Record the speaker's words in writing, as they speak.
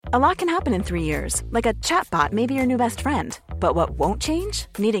A lot can happen in 3 years, like a chatbot may be your new best friend. But what won't change?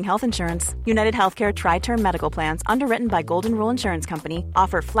 Needing health insurance. United Healthcare Tri-Term Medical Plans, underwritten by Golden Rule Insurance Company,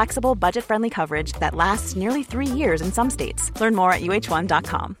 offer flexible, budget-friendly coverage that lasts nearly 3 years in some states. Learn more at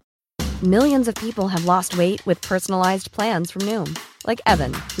uh1.com. Millions of people have lost weight with personalized plans from Noom. Like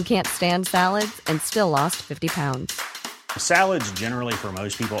Evan, who can't stand salads and still lost 50 pounds. Salads generally for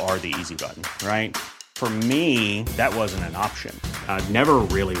most people are the easy button, right? For me, that wasn't an option. I never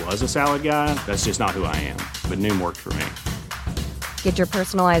really was a salad guy. That's just not who I am. But Noom worked for me. Get your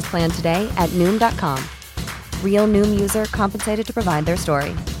personalized plan today at Noom.com. Real Noom user compensated to provide their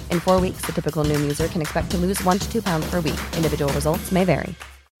story. In 4 weeks, the typical Noom user can expect to lose 1 to 2 pounds per week. Individual results may vary.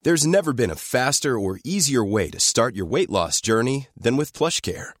 There's never been a faster or easier way to start your weight loss journey than with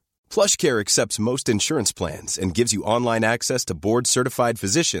PlushCare. PlushCare accepts most insurance plans and gives you online access to board-certified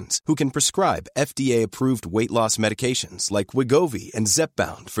physicians who can prescribe FDA-approved weight loss medications like Wegovy and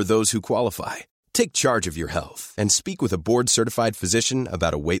Zepbound for those who qualify. Take charge of your health and speak with a board-certified physician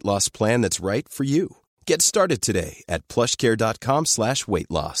about a weight loss plan that's right for you. Get started today at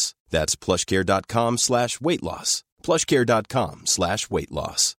plushcare.com/weightloss. That's plushcare.com/weightloss.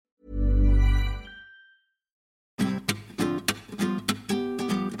 plushcare.com/weightloss.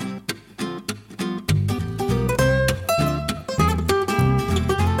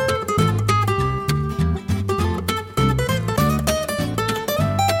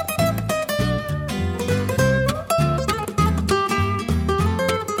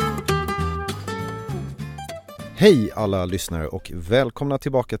 Hej alla lyssnare och välkomna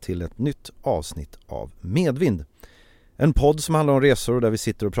tillbaka till ett nytt avsnitt av Medvind. En podd som handlar om resor där vi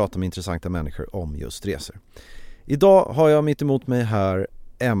sitter och pratar med intressanta människor om just resor. Idag har jag mitt emot mig här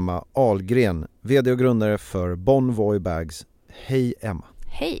Emma Ahlgren, vd och grundare för Bonvoy Bags. Hej Emma.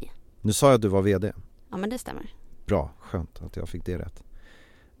 Hej. Nu sa jag att du var vd. Ja, men det stämmer. Bra, skönt att jag fick det rätt.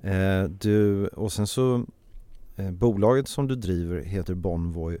 Och sen så bolaget som du driver heter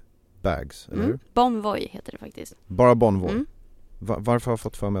Bonvoy Bags, eller hur? Bonvoy heter det faktiskt. Bara Bonvoy? Mm. Varför har jag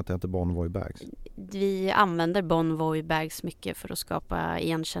fått för mig att det heter Bonvoy Bags? Vi använder Bonvoy Bags mycket för att skapa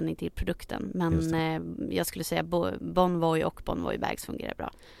igenkänning till produkten. Men jag skulle säga Bonvoy och Bonvoy Bags fungerar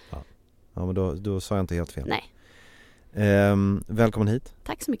bra. Ja, men då sa jag inte helt fel. Nej. Välkommen hit.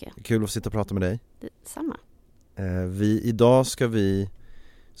 Tack så mycket. Kul att sitta och prata med dig. Detsamma. Idag ska vi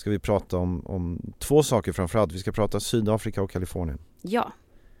prata om två saker framförallt. Vi ska prata Sydafrika och Kalifornien. Ja.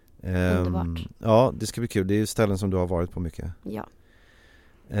 Underbart. Ja, det ska bli kul. Det är ju ställen som du har varit på mycket. Ja.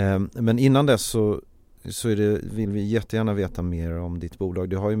 Men innan dess så vill vi jättegärna veta mer om ditt bolag.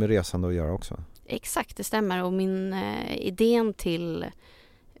 Det har ju med resande att göra också. Exakt, det stämmer. Och idén till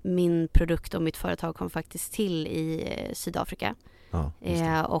min produkt och mitt företag kom faktiskt till i Sydafrika. Ja,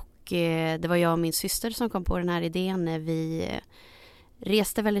 det var jag och min syster som kom på den här idén när vi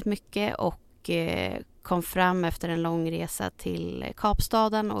reste väldigt mycket och kom fram efter en lång resa till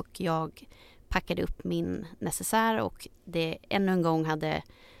Kapstaden och jag packade upp min necessär och det ännu en gång hade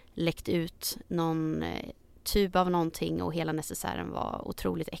läckt ut någon tub av någonting och hela necessären var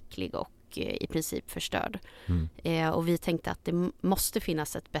otroligt äcklig och i princip förstörd. Och vi tänkte att det måste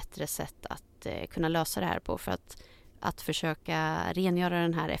finnas ett bättre sätt att kunna lösa det här på, för att försöka rengöra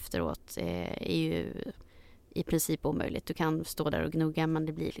den här efteråt är ju i princip omöjligt. Du kan stå där och gnugga men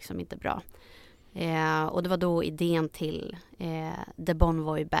det blir liksom inte bra. Och det var då idén till The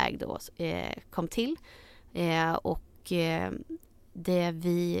Bonvoy Bag då kom till. Det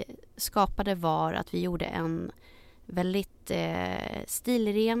vi skapade var att vi gjorde en väldigt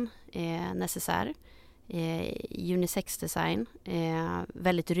stilren necessär. Unisex design.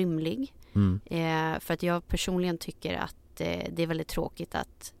 Väldigt rymlig. För att jag personligen tycker att det är väldigt tråkigt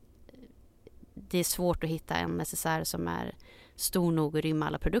att det är svårt att hitta en necessär som är stor nog att rymma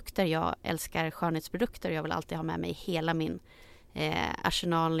alla produkter. Jag älskar skönhetsprodukter och jag vill alltid ha med mig hela min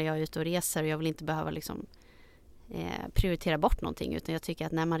arsenal när jag är ute och reser och jag vill inte behöva liksom prioritera bort någonting, utan jag tycker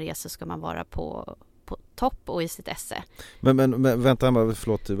att när man reser ska man vara på topp och i sitt esse. Men vänta,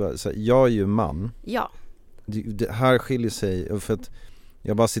 förlåt, jag är ju man. Ja. Det här skiljer sig för att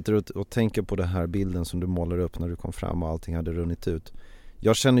jag bara sitter och tänker på den här bilden som du målar upp när du kom fram och allting hade runnit ut.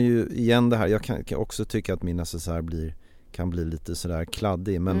 Jag känner ju igen det här. Jag kan också tycka att min necessär kan bli lite sådär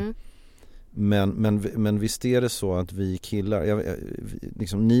kladdig. Men visst är det så att vi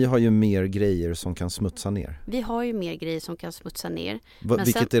killar, ni har ju mer grejer som kan smutsa ner. Vi har ju mer grejer som kan smutsa ner.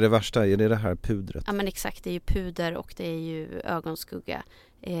 Vilket är det värsta? Är det här pudret? Ja, men exakt. Det är ju puder och det är ju ögonskugga.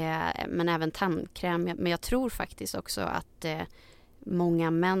 Men även tandkräm. Men jag tror faktiskt också att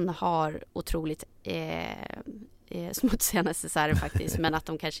många män har otroligt smutsiga necessärer faktiskt, men att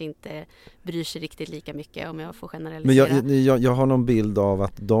de kanske inte bryr sig riktigt lika mycket, om jag får generalisera. Men jag har någon bild av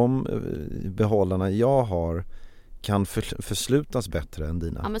att de behållarna jag har kan förslutas bättre än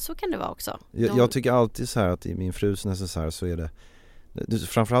dina. Ja, men så kan det vara också. Jag tycker alltid så här att i min frus necessär så är det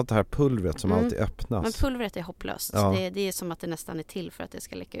framförallt det här pulvret som alltid öppnas. Men pulvret är hopplöst. Ja. Det är som att det nästan är till för att det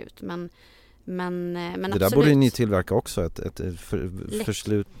ska läcka ut. Men det absolut. där borde ni tillverka också, ett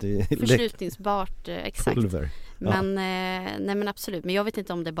förslutningsbart exakt. Pulver. Men, nej men absolut. Men jag vet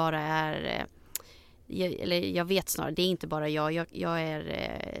inte om det bara är... jag vet snarare, det är inte bara jag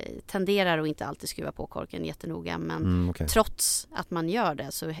tenderar att inte alltid skruva på korken jättenoga, men trots att man gör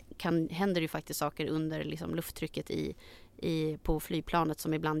det så händer det ju faktiskt saker under liksom lufttrycket på flygplanet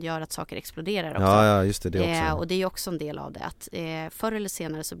som ibland gör att saker exploderar också. Ja, just det också. Och det är ju också en del av det, att förr eller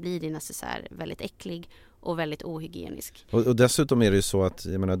senare så blir din necessär väldigt äcklig och väldigt ohygienisk. Och dessutom är det ju så att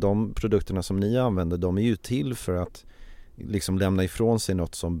jag menar, de produkterna som ni använder, de är ju till för att liksom lämna ifrån sig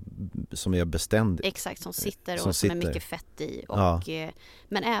något som är beständigt. Exakt, som sitter och som är mycket fett i. Och,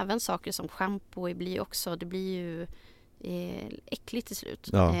 men även saker som shampoo det blir ju äckligt till slut.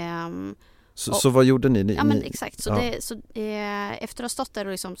 Ja. Så vad gjorde ni? Ja, men exakt. Efter att ha stått där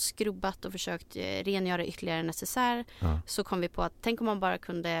och liksom skrubbat och försökt rengöra ytterligare necessär, så kom vi på att tänk om man bara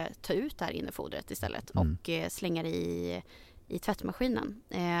kunde ta ut det här innefodret istället och slänga det i tvättmaskinen.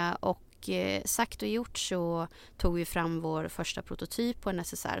 Och sagt och gjort så tog vi fram vår första prototyp på en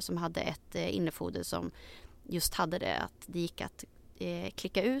necessär som hade ett innefoder som just hade det att det gick att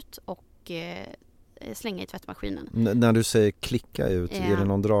klicka ut och slänga i tvättmaskinen. När du säger klicka ut, är det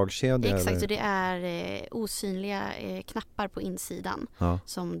någon dragkedja? Exakt, eller? Så det är osynliga knappar på insidan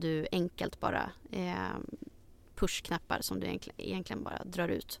som du enkelt bara pushknappar som du egentligen bara drar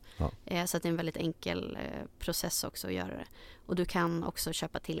ut. Så att det är en väldigt enkel process också att göra det. Och du kan också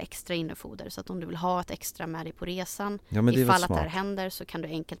köpa till extra innefoder, så att om du vill ha ett extra med dig på resan, ifall att det här händer, så kan du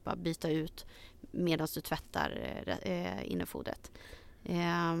enkelt bara byta ut medan du tvättar innefodret.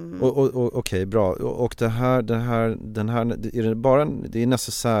 Okej, bra. Och den här är det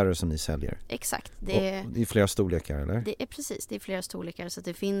necessärer som ni säljer? Exakt. Det är flera storlekar, eller? Det är flera storlekar, så att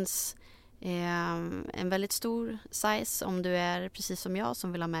det finns en väldigt stor size om du är precis som jag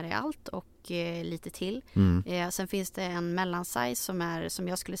som vill ha med dig allt och lite till. Sen finns det en mellansize som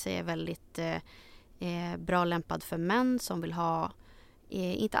jag skulle säga är väldigt bra lämpad för män som vill ha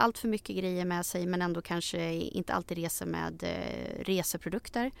inte allt för mycket grejer med sig, men ändå kanske inte alltid resa med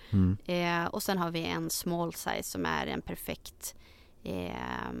reseprodukter. Och sen har vi en small size som är en perfekt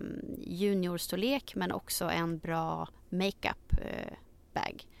juniorstorlek, men också en bra makeup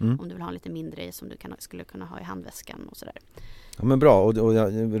bag. Om du vill ha en lite mindre som du skulle kunna ha i handväskan och sådär. Ja, men bra. Och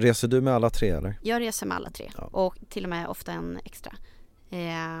reser du med alla tre, eller? Jag reser med alla tre. Och till och med ofta en extra.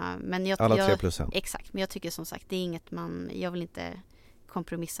 Men alla tre plus en? Exakt, men jag tycker som sagt, det är inget jag vill inte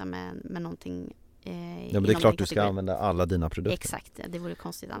kompromissa med någonting. Ja, men det är klart du ska använda alla dina produkter. Exakt, det vore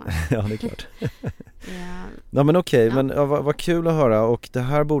konstigt annars. Ja, det är klart. Ja, men okej, men vad kul att höra. Och det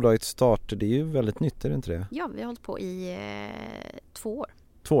här bolagets start, det är ju väldigt nytt, är det inte det? Ja, vi har hållit på i 2 år.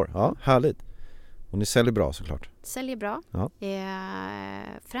 2 år, ja, härligt. Och ni säljer bra såklart. Säljer bra. Ja.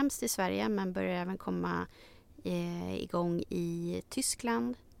 Främst i Sverige, men börjar även komma igång i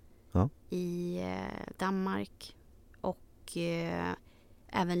Tyskland, i Danmark och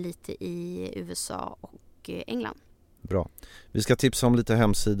även lite i USA och England. Bra. Vi ska tipsa om lite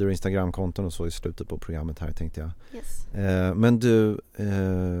hemsidor och Instagramkonton och så i slutet på programmet här, tänkte jag. Yes. Men du,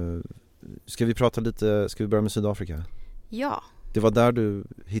 ska vi börja med Sydafrika? Ja. Det var där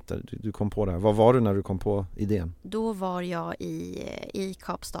du kom på det här. Var var du när du kom på idén? Då var jag i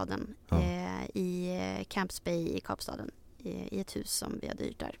Kapstaden, i Camps Bay i Kapstaden, i ett hus som vi hade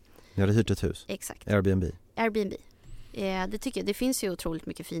hyrt där. Ni hade hyrt ett hus? Exakt. Airbnb? Det finns ju otroligt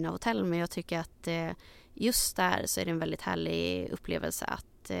mycket fina hotell, men jag tycker att just där så är det en väldigt härlig upplevelse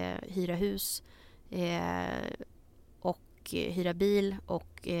att hyra hus och hyra bil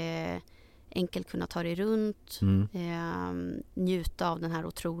och enkelt kunna ta dig runt, njuta av den här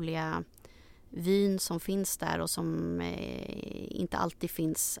otroliga vyn som finns där och som inte alltid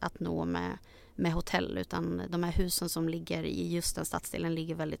finns att nå med hotell, utan de här husen som ligger i just den stadsdelen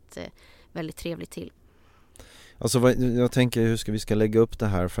ligger väldigt, väldigt trevligt till. Alltså jag tänker hur vi ska lägga upp det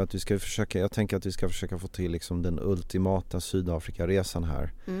här för att jag tänker att vi ska försöka få till liksom den ultimata Sydafrika-resan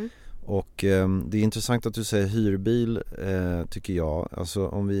här. Och det är intressant att du säger hyrbil, tycker jag.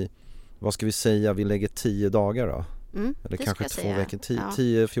 Alltså vad ska vi säga, vi lägger 10 dagar då? Eller kanske 2 veckor,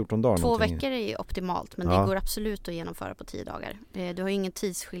 10-14 dagar. 2 veckor är optimalt, men det går absolut att genomföra på 10 dagar. Du har ju ingen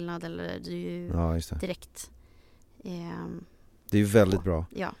tidsskillnad eller du är ju direkt. Det är ju väldigt bra.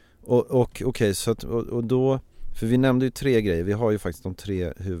 Ja. Och okej, så att, och då För vi nämnde ju 3 grejer. Vi har ju faktiskt de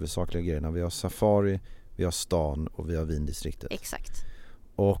 3 huvudsakliga grejerna. Vi har safari, vi har stan och vi har vindistriktet. Exakt.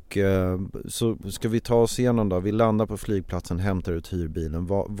 Och så ska vi ta oss igenom då. Vi landar på flygplatsen, hämtar ut hyrbilen.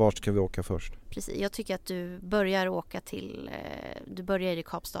 Vart ska vi åka först? Precis, jag tycker att du börjar åka till, du börjar i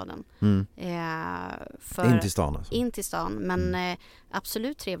Kapstaden. In till stan alltså? In till stan, men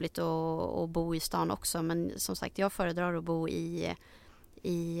absolut trevligt att bo i stan också. Men som sagt, jag föredrar att bo i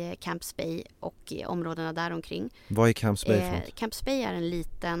Camps Bay och i områdena där omkring. Vad är Camps Bay för något? Camps Bay är en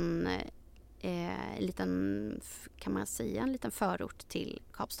liten, kan man säga, en liten förort till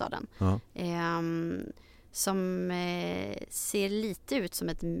Kapstaden. Ja. Som ser lite ut som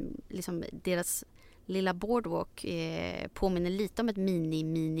ett, liksom deras lilla boardwalk påminner lite om ett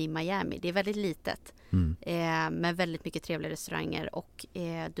mini Miami. Det är väldigt litet med väldigt mycket trevliga restauranger och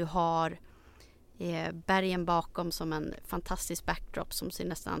du har bergen bakom som en fantastisk backdrop som ser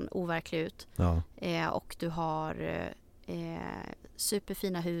nästan overklig ut. Ja. Och du har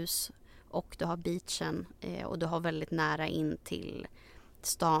superfina hus och du har beachen och du har väldigt nära in till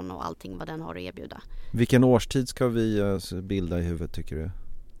stan och allting vad den har att erbjuda. Vilken årstid ska vi bilda i huvudet tycker du?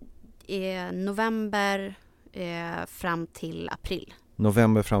 November fram till april.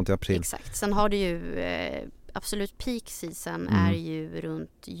 November fram till april. Exakt. Sen har du ju absolut peak season är ju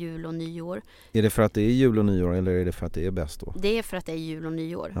runt jul och nyår. Är det för att det är jul och nyår eller är det för att det är bäst då? Det är för att det är jul och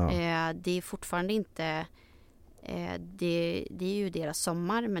nyår. Ja. Det är fortfarande inte det är ju deras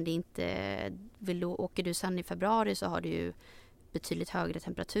sommar, men det är inte åker du sen i februari så har du ju betydligt högre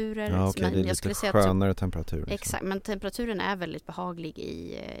temperaturer. Ja, okay, men det är jag skulle lite säga skönare temperatur. Liksom. Exakt, men temperaturen är väldigt behaglig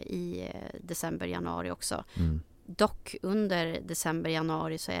i december, januari också. Dock under december,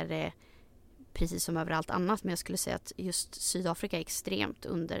 januari så är det precis som överallt annat, men jag skulle säga att just Sydafrika är extremt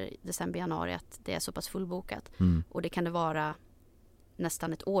under december, januari att det är så pass fullbokat. Och det kan det vara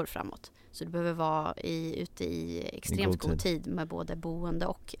nästan ett år framåt. Så du behöver vara ute i extremt god tid med både boende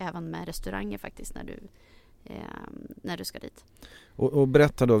och även med restauranger faktiskt när du ska dit. Och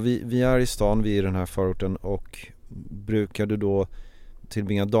berätta då, vi är i stan, vi är i den här förorten och brukar du då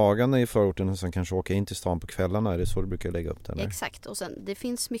tillbringa dagarna i förorten och sen kanske åka in till stan på kvällarna? Är det så du brukar lägga upp det? Eller? Exakt, och sen det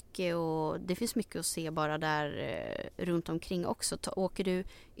finns mycket att se bara där runt omkring också. Åker du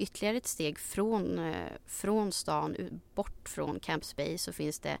ytterligare ett steg från stan bort från Camps Bay så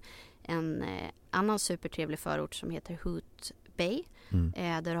finns det en annan supertrevlig förort som heter Hoot Bay.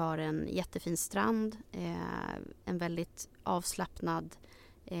 Där har en jättefin strand, en väldigt avslappnad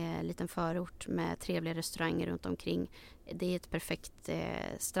liten förort med trevliga restauranger runt omkring. Det är ett perfekt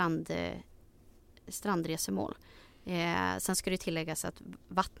strandresemål. Sen ska det tilläggas att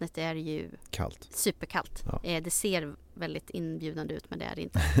vattnet är ju kallt. Superkallt. Ja. Det ser väldigt inbjudande ut, men det är det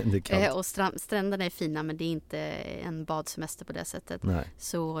inte. Det är kallt. Och stränderna är fina, men det är inte en badsemester på det sättet. Nej.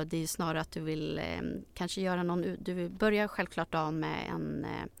 Så det är snarare att du vill kanske göra du vill börja självklart dagen med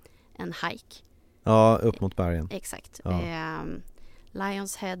en hike. Ja, upp mot bergen. Exakt. Ja.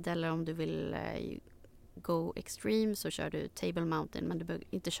 Lions Head, eller om du vill go extreme så kör du Table Mountain, men du behöver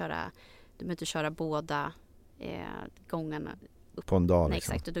inte köra båda gångarna upp på en dag. Nej,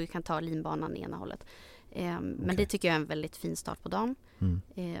 liksom. Exakt, och du kan ta linbanan i ena hållet. Men det tycker jag är en väldigt fin start på dagen.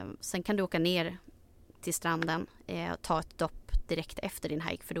 Sen kan du åka ner till stranden och ta ett dopp direkt efter din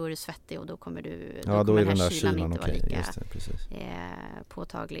hike, för då är du svettig och då kommer då är den här kylan inte vara lika Just det, precis.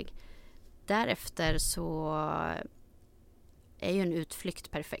 Påtaglig. Därefter så är ju en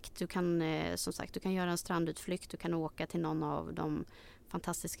utflykt perfekt. Du kan som sagt, du kan göra en strandutflykt, du kan åka till någon av de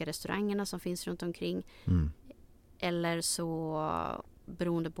fantastiska restaurangerna som finns runt omkring. Eller så,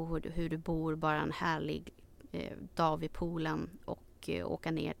 beroende på hur du bor, bara en härlig dag vid poolen och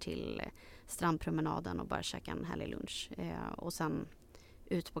åka ner till strandpromenaden och bara käka en härlig lunch. Och sen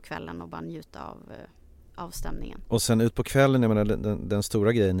ut på kvällen och bara njuta av stämningen. Och sen ut på kvällen, jag menar, den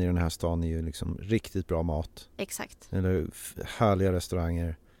stora grejen i den här stan är ju liksom riktigt bra mat. Exakt. Eller härliga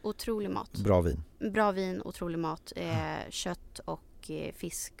restauranger. Otrolig mat. Bra vin. Bra vin, otrolig mat. Kött och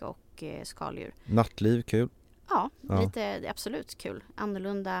fisk och skaldjur. Nattliv, kul. Ja, lite absolut kul.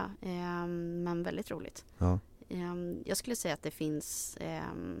 Annorlunda, men väldigt roligt. Ja. Jag skulle säga att det finns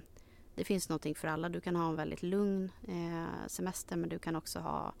någonting för alla. Du kan ha en väldigt lugn semester, men du kan också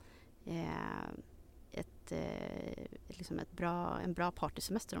ha en bra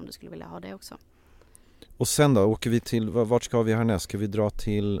partysemester om du skulle vilja ha det också. Och sen då, åker vi till, vart ska vi härnäst? Ska vi dra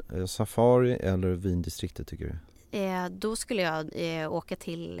till safari eller vindistriktet tycker du? Då skulle jag åka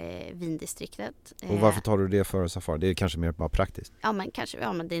till vindistriktet. Och varför tar du det för safari? Det är kanske mer bara praktiskt. Ja, men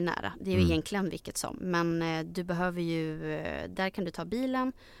det är nära. Det är ju egentligen vilket som. Men du behöver ju, där kan du ta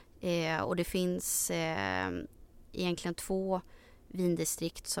bilen. Och det finns egentligen 2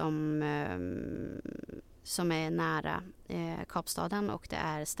 vindistrikt som som är nära Kapstaden, och det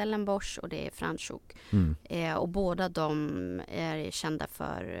är Stellenbosch och det är Franschhoek. Och båda de är kända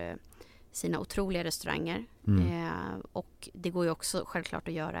för sina otroliga restauranger. Och det går ju också självklart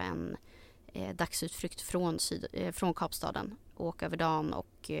att göra en dagsutflykt från Kapstaden, åka över dagen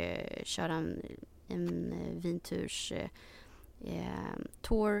och köra en vinturs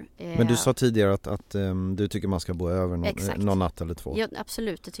tour. Men du sa tidigare att du tycker man ska bo över någon natt eller 2. Ja,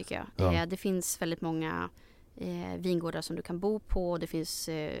 absolut, det tycker jag. Ja. Det finns väldigt många vingårdar som du kan bo på. Det finns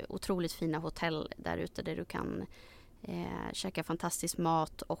otroligt fina hotell där ute där du kan käka fantastisk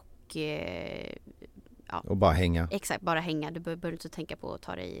mat och och bara hänga. Exakt, bara hänga. Du behöver inte tänka på att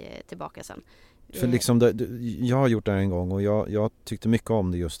ta dig tillbaka sen. För liksom jag har gjort det här en gång och jag tyckte mycket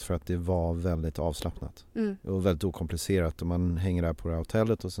om det just för att det var väldigt avslappnat. Och väldigt okomplicerat. Och man hänger där på det här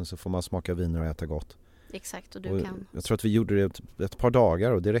hotellet och sen så får man smaka viner och äta gott. Exakt, och du kan... Jag tror att vi gjorde det ett par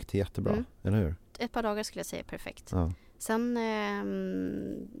dagar och det räckte jättebra, eller hur? Ett par dagar skulle jag säga är perfekt. Ja. Sen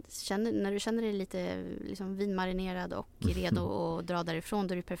när du känner dig lite liksom vinmarinerad och redo att dra därifrån,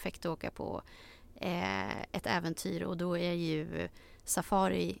 då är det perfekt att åka på ett äventyr, och då är ju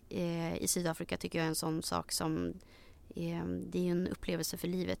safari i Sydafrika tycker jag är en sån sak som det är en upplevelse för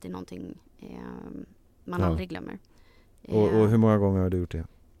livet, det är någonting man aldrig glömmer. Och hur många gånger har du gjort det?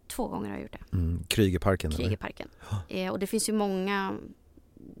 2 gånger har jag gjort det. Krygerparken? Och det finns ju många,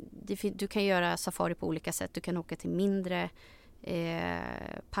 du kan göra safari på olika sätt. Du kan åka till mindre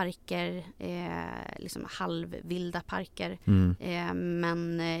parker, liksom halvvilda parker.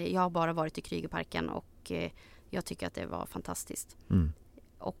 Men jag har bara varit i Krygerparken och jag tycker att det var fantastiskt.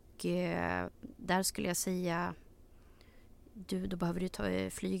 Och där skulle jag säga, då behöver du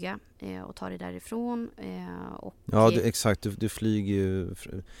flyga och ta dig därifrån. Exakt. Du flyger ju.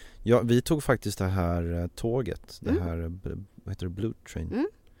 Ja, vi tog faktiskt det här tåget. Det här, vad heter det, Blue Train.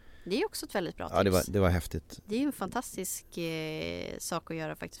 Det är också ett väldigt bra tips. Ja, det var häftigt. Det är ju en fantastisk sak att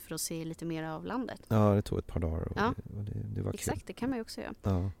göra faktiskt för att se lite mer av landet. Ja, det tog ett par dagar och det var exakt, kul. Det kan man ju också göra.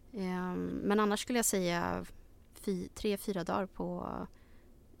 Ja. Men annars skulle jag säga 3-4 dagar på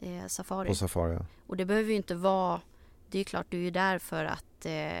safari. På safari, ja. Och det behöver ju inte vara... Det är ju klart, du är ju där för att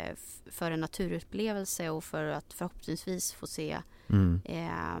för en naturupplevelse och för att förhoppningsvis få se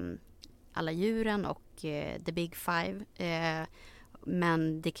alla djuren och the big five.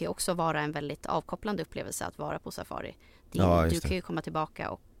 Men det kan ju också vara en väldigt avkopplande upplevelse att vara på safari. Du kan ju komma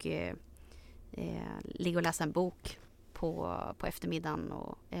tillbaka och ligga och läsa en bok på eftermiddagen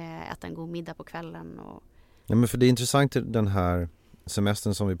och äta en god middag på kvällen. Ja, men för det är intressant, den här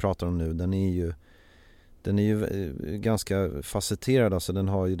semestern som vi pratar om nu, den är ju ganska facetterad. Alltså den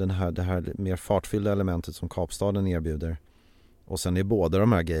har ju det här mer fartfyllda elementet som Kapstaden erbjuder. Och sen är båda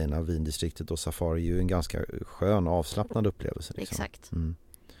de här grejerna, vindistriktet och safari, ju en ganska skön avslappnad upplevelse. Liksom. Exakt.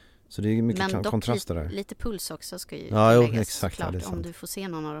 Så det är mycket kontraster där. Lite puls också ska ju läggas, exakt, såklart. Om du får se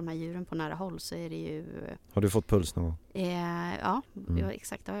någon av de här djuren på nära håll så är det ju... Har du fått puls någon gång? Ja,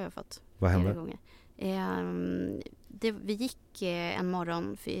 exakt, det har jag fått. Vad hände? Gånger. Vi gick en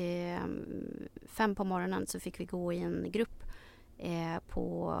morgon, 5 på morgonen så fick vi gå i en grupp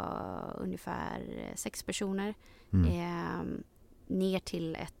på ungefär 6 personer ner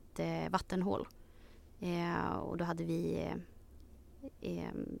till ett vattenhål. Och då hade vi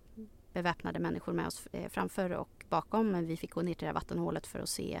beväpnade människor med oss framför och bakom, men vi fick gå ner till det här vattenhålet för att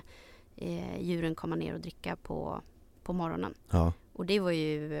se djuren komma ner och dricka på morgonen. Ja. Och det var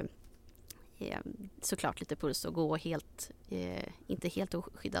ju såklart lite puls att gå helt, inte helt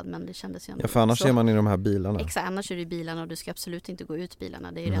oskyddad, men det kändes ju ändå. Ja, för annars är man i de här bilarna. Exakt, annars är det i bilarna och du ska absolut inte gå ut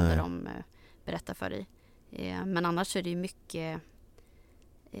bilarna. Det är det enda de berättar för dig. Men annars är det ju mycket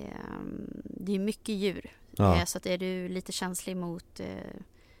det är mycket djur. Ja. Så att är du lite känslig mot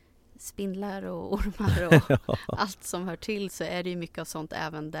spindlar och ormar och allt som hör till, så är det ju mycket av sånt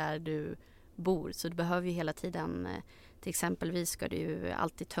även där du bor. Så du behöver ju hela tiden, till exempelvis ska du ju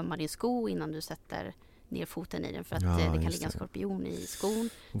alltid tömma din sko innan du sätter ner foten i den, för att det kan ligga en skorpion i skon.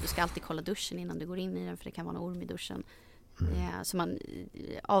 Du ska alltid kolla duschen innan du går in i den, för det kan vara en orm i duschen. Så man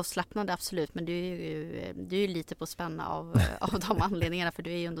avslappnade absolut, men du är ju lite på spänna av de anledningarna, för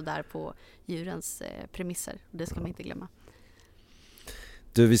du är ju ändå där på djurens premisser. Det ska man inte glömma.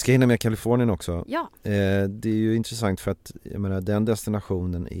 Du, vi ska hinna med Kalifornien också. Ja. Det är ju intressant för att jag menar, den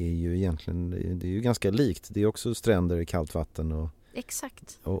destinationen är ju egentligen, det är ju ganska likt. Det är också stränder i kallt vatten och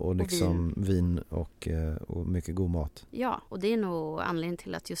exakt. Och liksom vin och mycket god mat. Ja, och det är nog anledningen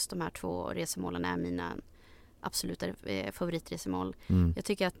till att just de här 2 resemålen är mina absoluta favoritresemål. Jag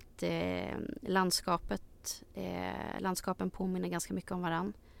tycker att landskapen påminner ganska mycket om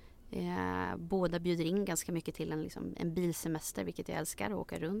varann. Båda bjuder in ganska mycket till en bilsemester, vilket jag älskar, att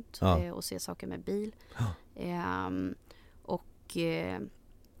åka runt och se saker med bil. Och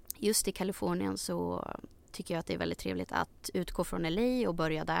just i Kalifornien så tycker jag att det är väldigt trevligt att utgå från LA och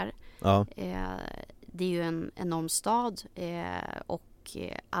börja där. Det är ju en enorm stad och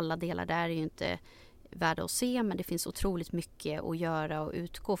alla delar där är ju inte värda att se, men det finns otroligt mycket att göra och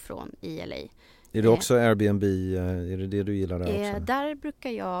utgå från i LA. Är det också Airbnb? Är det du gillar där också? Där brukar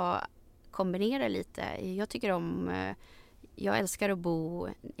jag kombinera lite. Jag älskar att bo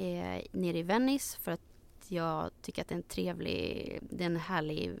nere i Venice för att jag tycker att det är en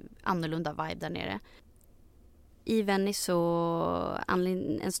härlig annorlunda vibe där nere. I Venice så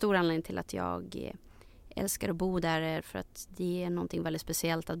en stor anledning till att jag älskar att bo där är för att det är någonting väldigt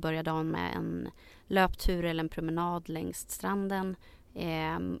speciellt att börja dagen med en löptur eller en promenad längs stranden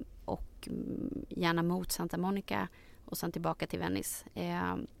och gärna mot Santa Monica och sen tillbaka till Venice.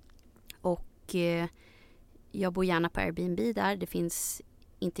 Jag bor gärna på Airbnb där. Det finns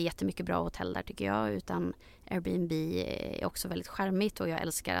inte jättemycket bra hotell där tycker jag, utan Airbnb är också väldigt charmigt och jag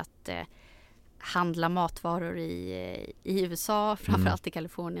älskar att handla matvaror i USA, framförallt i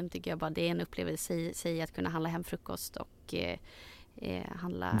Kalifornien tycker jag bara det är en upplevelse i sig att kunna handla hem frukost och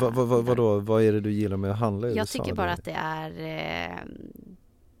handla. Vad är det du gillar med att handla i USA? Jag tycker bara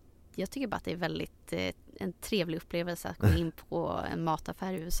att det är väldigt en trevlig upplevelse att gå in på en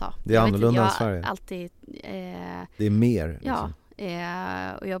mataffär i USA. Det är annorlunda än Sverige. Det är mer. Liksom.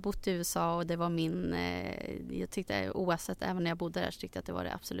 Ja. Och jag har bott i USA och det var jag tyckte oavsett, även när jag bodde där så tyckte jag att det var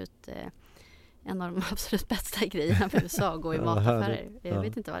det absolut en av de absolut bästa grejerna med USA, att gå i mataffärer. Jag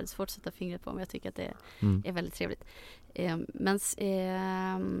vet inte vad det är svårt att sätta fingret på, men jag tycker att det är väldigt trevligt. Men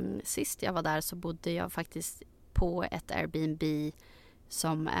sist jag var där så bodde jag faktiskt på ett Airbnb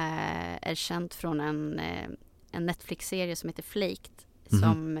som är känt från en Netflix-serie som heter Flaked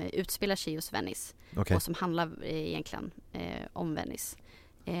som utspelar sig hos Venice och som handlar egentligen om Venice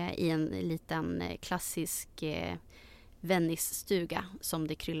i en liten klassisk Venice-stuga som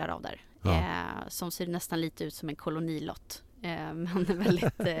det kryllar av där. Som ser nästan lite ut som en kolonilott. Men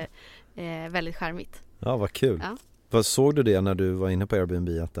väldigt charmigt. Ja, vad kul. Ja. Vad såg du det när du var inne på Airbnb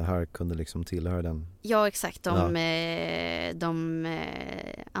att det här kunde liksom tillhöra den? Ja, exakt. De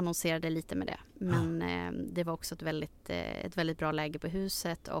annonserade lite med det. Men det var också ett väldigt bra läge på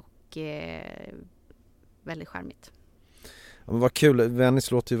huset och väldigt charmigt. Ja, men vad kul.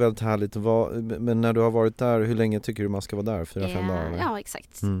 Venice låter ju väldigt härligt. Men när du har varit där, hur länge tycker du man ska vara där? 4-5 dagar? Eller? Ja,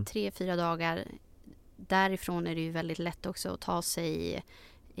 exakt. 3-4 dagar. Därifrån är det ju väldigt lätt också att ta sig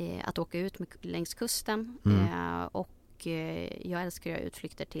att åka ut längs kusten. Och jag älskar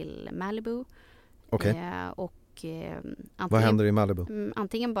utflykter till Malibu. Okay. Vad händer i Malibu?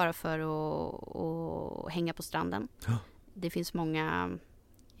 Antingen bara för att hänga på stranden. Det finns många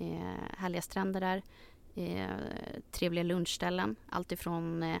härliga stränder där. Trevliga lunchställen. Allt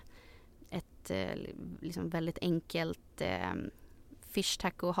ifrån ett liksom väldigt enkelt fish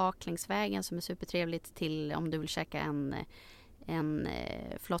taco-hak längs vägen som är supertrevligt till om du vill käka en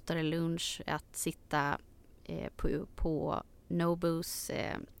flottare lunch, att sitta på Nobus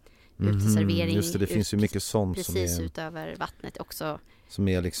uteservering. Just det finns ju mycket sånt precis som är utöver vattnet också. Som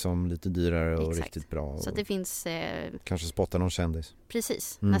är liksom lite dyrare och riktigt bra. Så det finns kanske spotta någon kändis.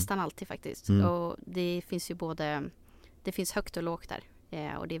 Precis, nästan alltid faktiskt. Och det finns ju det finns högt och lågt där.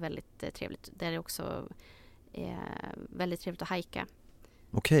 Och det är väldigt trevligt. Det är också väldigt trevligt att hajka.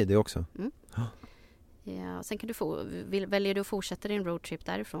 Okej, det också. Sen kan väljer du att fortsätta din roadtrip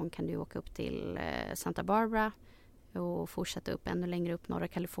därifrån kan du åka upp till Santa Barbara och fortsätta upp ännu längre upp norra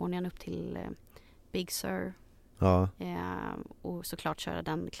Kalifornien upp till Big Sur. Ja. Och såklart köra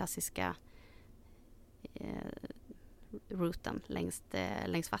den klassiska ruten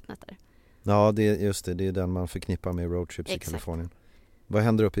längs vattnet där. Ja, det är den man förknippar med roadtrips i Kalifornien. Vad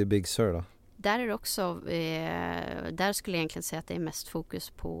händer uppe i Big Sur då? Där är det också, där skulle jag egentligen säga att det är mest fokus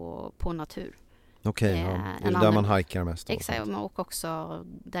på natur. Okej, är det där man hajkar mest? Exakt, och också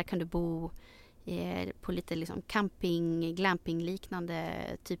där kan du bo på lite liksom camping, glamping-liknande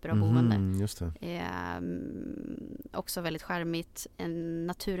typer av boende. Just det. Också väldigt charmigt.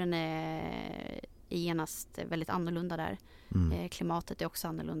 Naturen är genast väldigt annorlunda där. Klimatet är också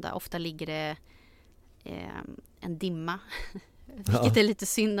annorlunda. Ofta ligger det en dimma. Vilket är lite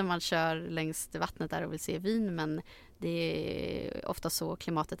synd när man kör längs vattnet där och vill se vyn, men det är ofta så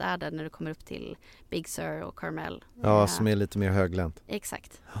klimatet är där när du kommer upp till Big Sur och Carmel. Ja, som är lite mer höglänt.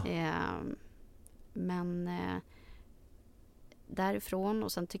 Exakt. Men därifrån,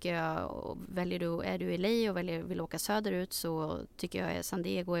 och sen tycker jag, är du i LA och vill åka söderut, så tycker jag San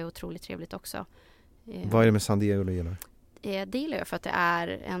Diego är otroligt trevligt också. Vad är det med San Diego du gillar? Det gillar jag för att det är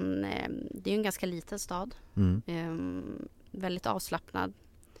en ganska liten stad. Väldigt avslappnad.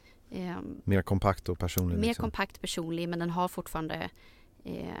 Mer kompakt och personlig. Mer liksom. kompakt, personlig, men den har fortfarande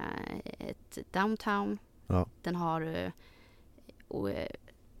ett downtown. Ja. Den har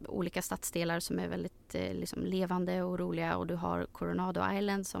olika stadsdelar som är väldigt liksom levande och roliga. Och du har Coronado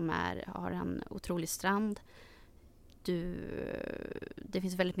Island som har en otrolig strand. Det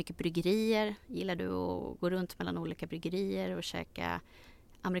finns väldigt mycket bryggerier. Gillar du att gå runt mellan olika bryggerier och käka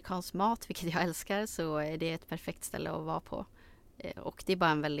amerikansk mat, vilket jag älskar, så är det ett perfekt ställe att vara på. Och det är bara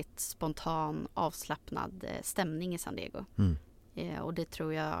en väldigt spontan, avslappnad stämning i San Diego. Och det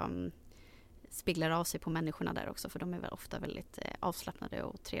tror jag speglar av sig på människorna där också, för de är väl ofta väldigt avslappnade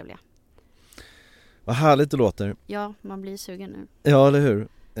och trevliga. Vad härligt det låter. Ja, man blir sugen nu. Ja, eller hur?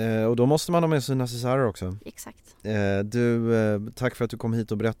 Och då måste man ha med sig necessärer också. Exakt. Tack för att du kom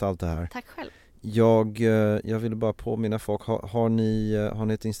hit och berättade allt det här. Tack själv. Jag ville bara påminna folk, har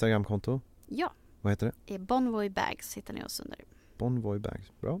ni ett Instagramkonto? Ja. Vad heter det? Bonvoy Bags hittar ni oss under. Bonvoy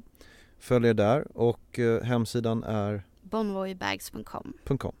Bags, bra. Följ er där och hemsidan är? bonvoybags.com.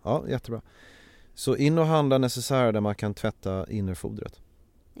 Ja, jättebra. Så in och handla necessärer där man kan tvätta innerfodret.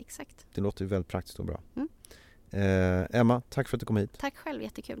 Exakt. Det låter ju väldigt praktiskt och bra. Emma, tack för att du kom hit. Tack själv,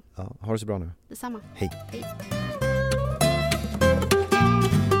 jättekul. Ja, ha det så bra nu. Detsamma. Hej. Hej.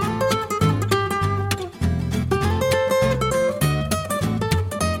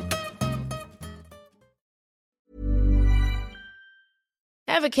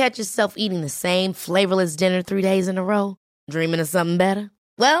 Ever catch yourself eating the same flavorless dinner 3 days in a row? Dreaming of something better?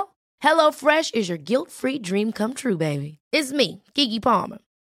 Well, HelloFresh is your guilt-free dream come true, baby. It's me, Keke Palmer.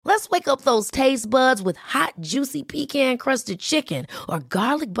 Let's wake up those taste buds with hot, juicy pecan-crusted chicken or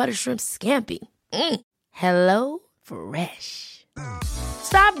garlic butter shrimp scampi. Hello Fresh.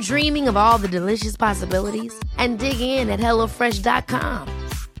 Stop dreaming of all the delicious possibilities and dig in at HelloFresh.com.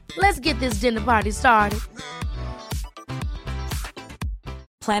 Let's get this dinner party started.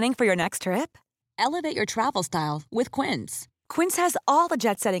 Planning for your next trip? Elevate your travel style with Quince. Quince has all the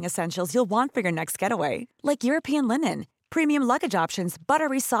jet-setting essentials you'll want for your next getaway, like European linen, premium luggage options,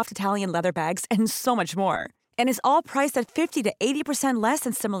 buttery soft Italian leather bags, and so much more. And is all priced at 50 to 80% less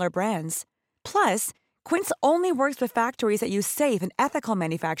than similar brands. Plus, Quince only works with factories that use safe and ethical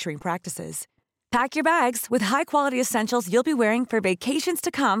manufacturing practices. Pack your bags with high-quality essentials you'll be wearing for vacations to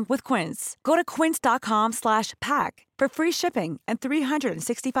come with Quince. Go to quince.com/pack for free shipping and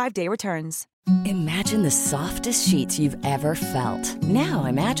 365-day returns. Imagine the softest sheets you've ever felt. Now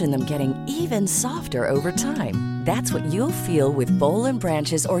imagine them getting even softer over time. That's what you'll feel with Boll &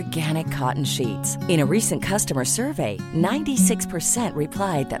 Branch's organic cotton sheets. In a recent customer survey, 96%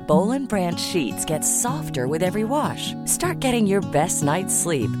 replied that Boll & Branch sheets get softer with every wash. Start getting your best night's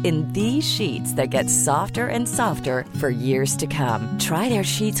sleep in these sheets that get softer and softer for years to come. Try their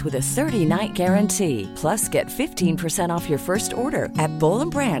sheets with a 30-night guarantee. Plus, get 15% off your first order at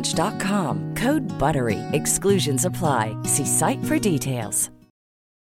bollandbranch.com. Code BUTTERY. Exclusions apply. See site for details.